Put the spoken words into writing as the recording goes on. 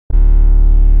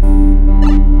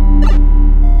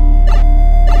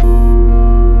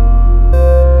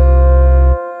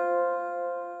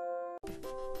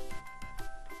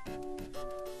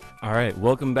Alright,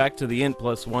 welcome back to the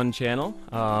intplusone channel.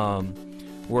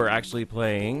 We're actually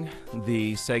playing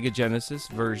the Sega Genesis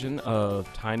version of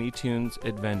Tiny Toons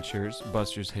Adventures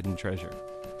Buster's Hidden Treasure.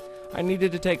 I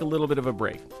needed to take a little bit of a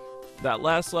break. That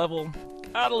last level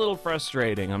got a little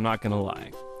frustrating, I'm not gonna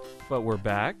lie. But we're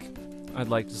back. I'd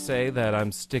like to say that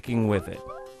I'm sticking with it.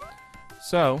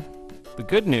 So, the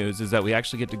good news is that we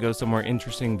actually get to go somewhere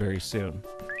interesting very soon.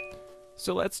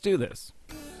 So let's do this.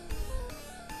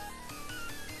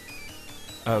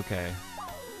 Okay.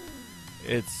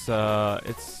 It's the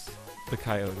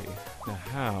coyote. Now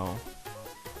how?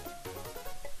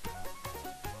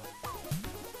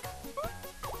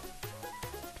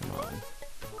 Come on.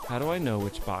 How do I know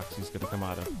which box he's gonna come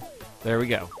out of? There we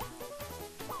go.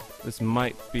 This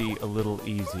might be a little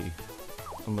easy.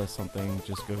 Unless something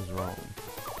just goes wrong.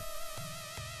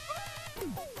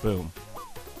 Boom.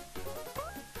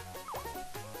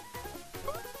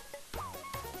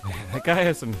 Man, that guy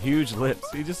has some huge lips.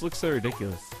 He just looks so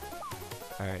ridiculous.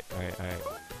 Alright.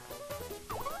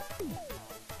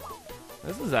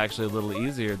 This is actually a little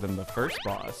easier than the first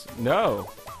boss.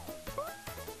 No!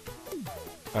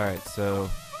 Alright, so...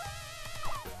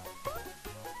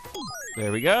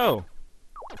 there we go!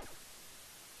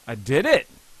 I did it!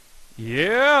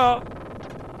 Yeah!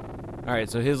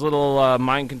 Alright, so his little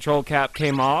mind control cap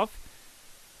came off.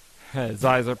 His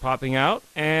eyes are popping out.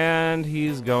 And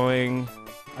he's going...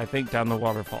 I think down the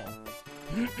waterfall.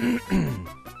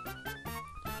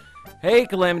 Hey,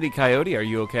 Calamity Coyote, are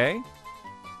you okay?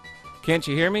 Can't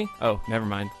you hear me? Oh, never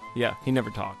mind. Yeah, he never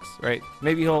talks, right?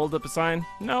 Maybe he'll hold up a sign?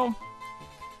 No?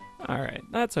 Alright,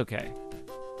 that's okay.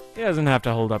 He doesn't have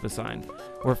to hold up a sign.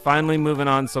 We're finally moving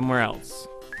on somewhere else.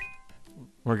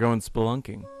 We're going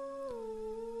spelunking.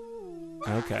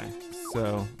 Okay,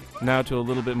 so now to a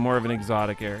little bit more of an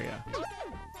exotic area.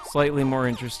 Slightly more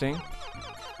interesting.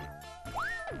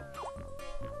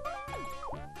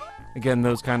 Again,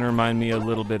 those kind of remind me a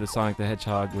little bit of Sonic the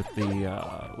Hedgehog with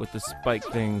the spike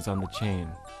things on the chain.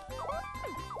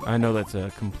 I know that's a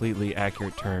completely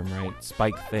accurate term, right?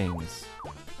 Spike things.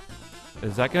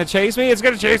 Is that gonna chase me? It's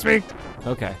gonna chase me!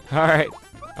 Okay,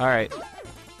 alright.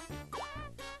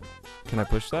 Can I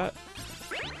push that?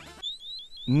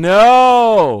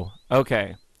 No!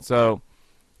 Okay, so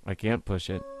I can't push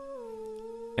it.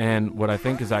 And what I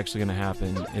think is actually gonna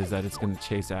happen is that it's gonna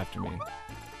chase after me.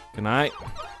 Can I?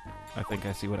 I think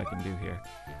I see what I can do here.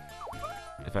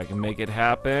 If I can make it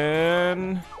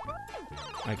happen...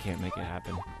 I can't make it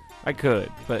happen. I could,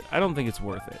 but I don't think it's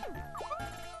worth it.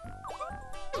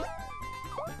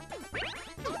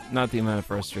 Not the amount of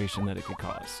frustration that it could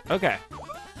cause. Okay.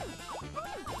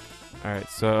 Alright,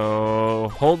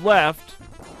 so... hold left.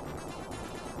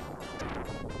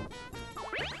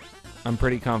 I'm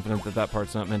pretty confident that that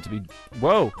part's not meant to be...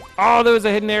 Whoa! Oh, there was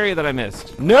a hidden area that I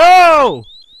missed. No!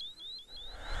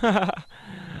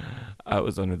 I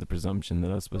was under the presumption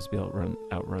that I was supposed to be able to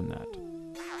outrun that.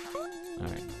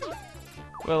 Alright.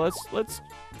 Well, let's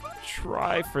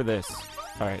try for this.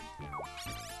 Alright.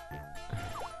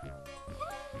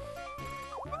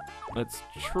 Let's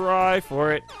try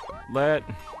for it. Alright.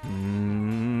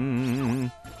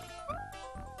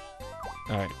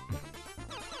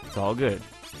 It's all good.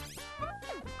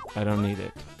 I don't need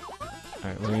it.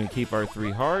 Alright, we're gonna keep our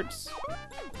 3 hearts.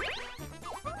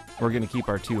 We're gonna keep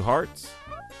our 2 hearts.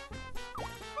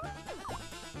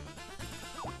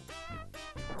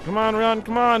 Come on, run,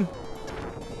 come on!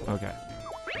 Okay.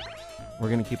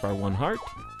 We're gonna keep our 1 heart.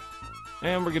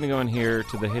 And we're gonna go in here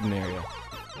to the hidden area.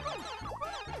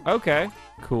 Okay,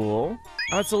 cool.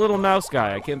 Oh, it's a little mouse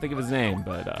guy. I can't think of his name,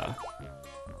 but,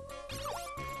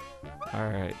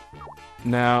 alright.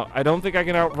 Now, I don't think I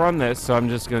can outrun this, so I'm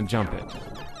just gonna jump it.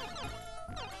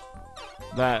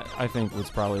 That, I think, was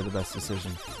probably the best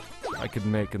decision I could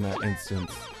make in that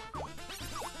instance.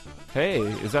 Hey,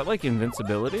 is that like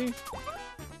invincibility?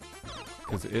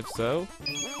 Because if so,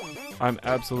 I'm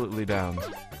absolutely down.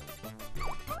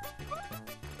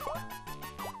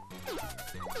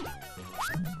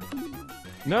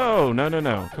 No,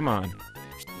 come on.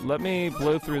 Let me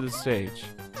blow through the stage.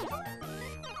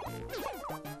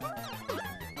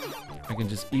 I can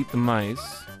just eat the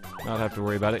mice, not have to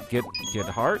worry about it. Get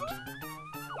heart?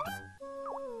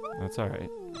 That's alright.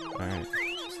 Alright,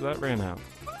 so that ran out.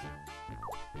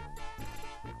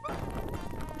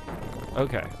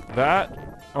 Okay, that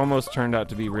almost turned out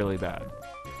to be really bad.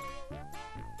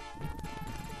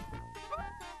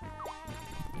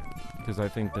 Because I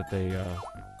think that they,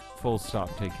 full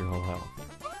stop take your whole health.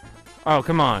 Oh,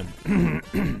 come on!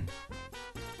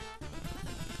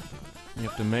 You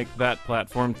have to make that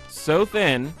platform so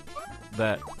thin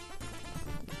that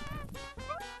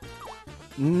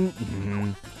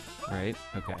Right?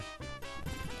 Okay.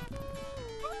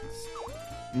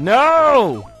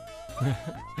 No!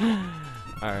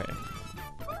 Alright.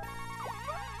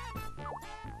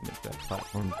 Make that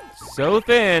platform so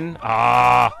thin.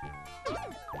 Ah!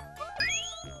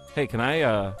 Hey, can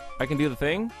I can do the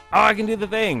thing? Oh, I can do the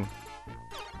thing!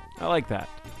 I like that.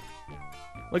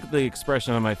 Look at the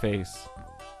expression on my face.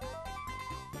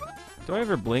 Do I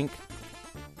ever blink?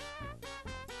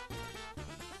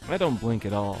 I don't blink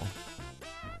at all.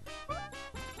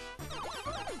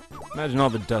 Imagine all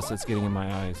the dust that's getting in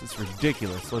my eyes. It's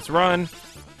ridiculous. Let's run.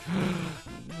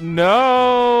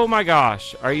 No, my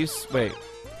gosh. Are you... Wait.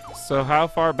 So how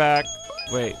far back?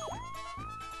 Wait.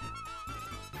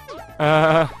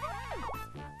 I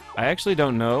actually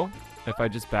don't know if I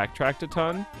just backtracked a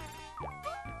ton.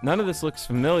 None of this looks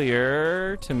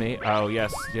familiar to me. Oh,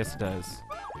 yes. Yes, it does.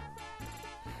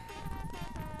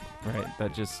 Right,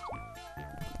 that just...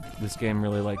 This game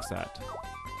really likes that.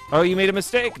 Oh, you made a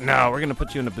mistake? No, we're going to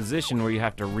put you in a position where you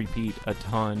have to repeat a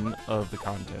ton of the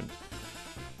content.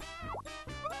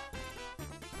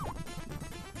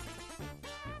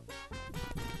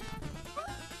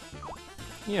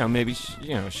 You know, maybe,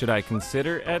 should I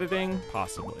consider editing?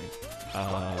 Possibly.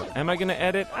 Am I going to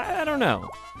edit? I don't know.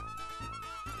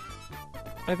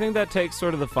 I think that takes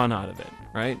sort of the fun out of it,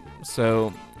 right?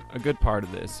 So, a good part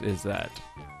of this is that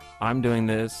I'm doing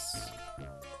this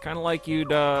kind of like you'd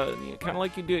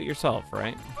do it yourself,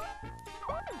 right?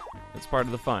 That's part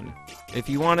of the fun. If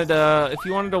you wanted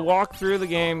to walk through the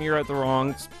game, you're at the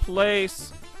wrong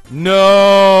place.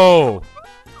 No!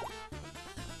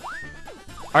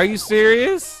 Are you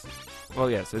serious? Well,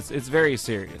 yes, it's very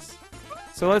serious.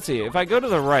 So let's see. If I go to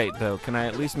the right, though, can I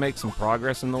at least make some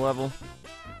progress in the level?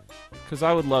 Because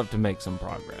I would love to make some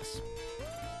progress.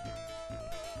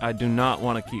 I do not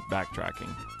want to keep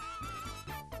backtracking.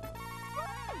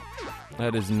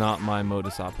 That is not my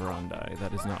modus operandi.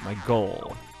 That is not my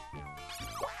goal.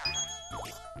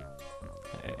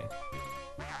 Hey.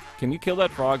 Can you kill that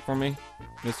frog for me,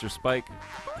 Mr. Spike?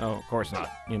 Oh, of course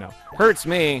not. You know. Hurts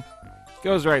me.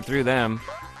 Goes right through them.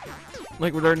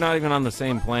 Like they're not even on the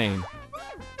same plane.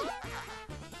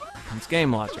 It's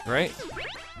game logic, right?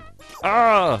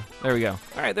 Ah! There we go.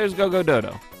 Alright, there's Go-Go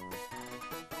Dodo.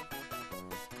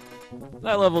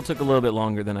 That level took a little bit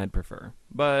longer than I'd prefer,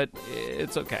 but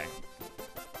it's okay.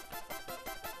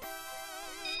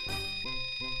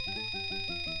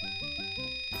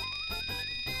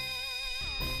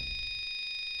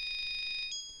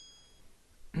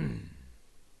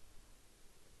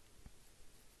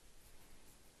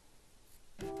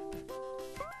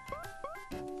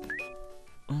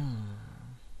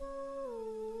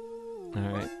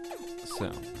 Alright,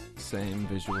 so, same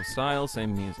visual style,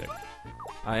 same music.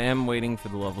 I am waiting for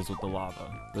the levels with the lava.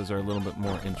 Those are a little bit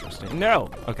more interesting. No!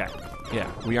 Okay,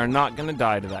 yeah, we are not gonna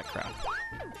die to that crap.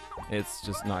 It's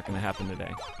just not gonna happen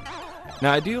today.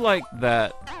 Now, I do like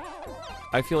that.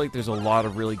 I feel like there's a lot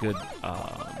of really good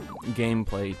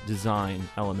gameplay design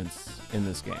elements in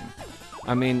this game.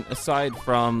 I mean, aside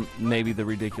from maybe the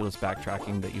ridiculous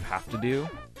backtracking that you have to do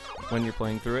when you're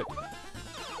playing through it,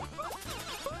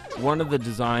 one of the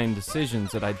design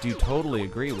decisions that I do totally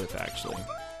agree with, actually,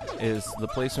 is the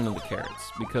placement of the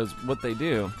carrots. Because what they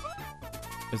do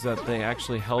is that they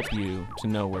actually help you to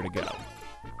know where to go.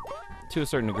 To a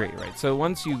certain degree, right? So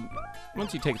once you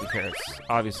take the carrots,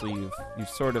 obviously you've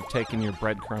sort of taken your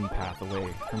breadcrumb path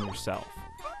away from yourself.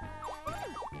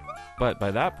 But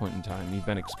by that point in time, you've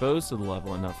been exposed to the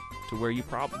level enough to where you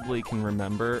probably can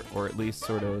remember, or at least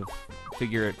sort of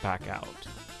figure it back out.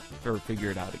 Or figure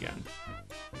it out again.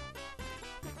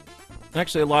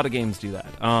 Actually, a lot of games do that.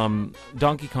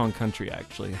 Donkey Kong Country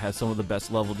actually has some of the best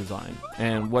level design.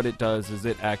 And what it does is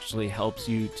it actually helps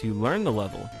you to learn the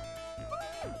level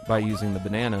by using the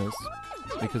bananas.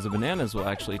 Because the bananas will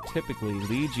actually typically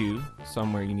lead you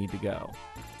somewhere you need to go.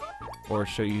 Or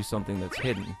show you something that's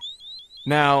hidden.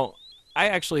 Now, I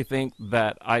actually think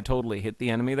that I totally hit the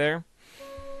enemy there.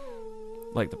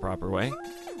 Like the proper way.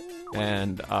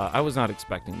 And I was not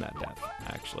expecting that death,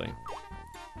 actually.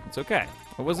 It's okay.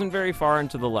 I wasn't very far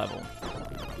into the level.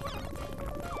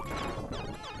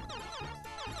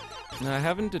 Now, I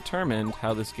haven't determined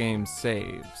how this game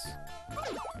saves.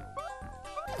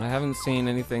 I haven't seen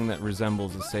anything that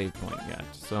resembles a save point yet,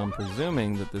 so I'm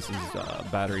presuming that this is a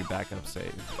battery backup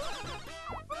save.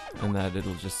 And that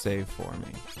it'll just save for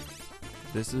me.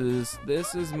 This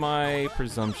is my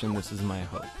presumption, this is my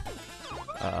hope.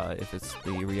 If it's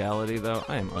the reality, though,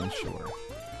 I am unsure.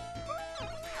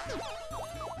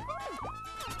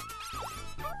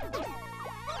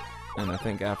 And I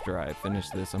think after I finish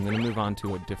this, I'm going to move on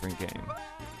to a different game.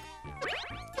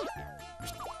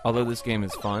 Although this game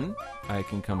is fun, I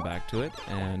can come back to it,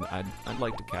 and I'd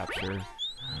like to capture...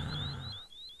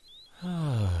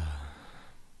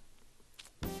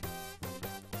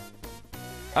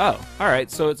 Oh, alright,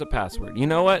 so it's a password. You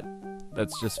know what?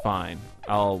 That's just fine.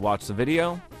 I'll watch the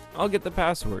video, I'll get the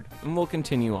password, and we'll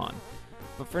continue on.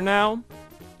 But for now,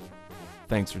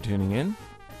 thanks for tuning in.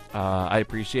 I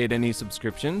appreciate any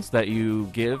subscriptions that you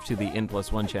give to the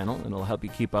N+1 channel, and it'll help you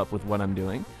keep up with what I'm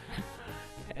doing.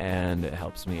 And it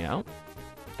helps me out.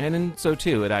 And in so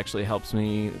too, it actually helps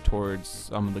me towards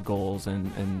some of the goals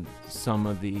and some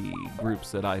of the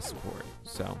groups that I support.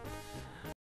 So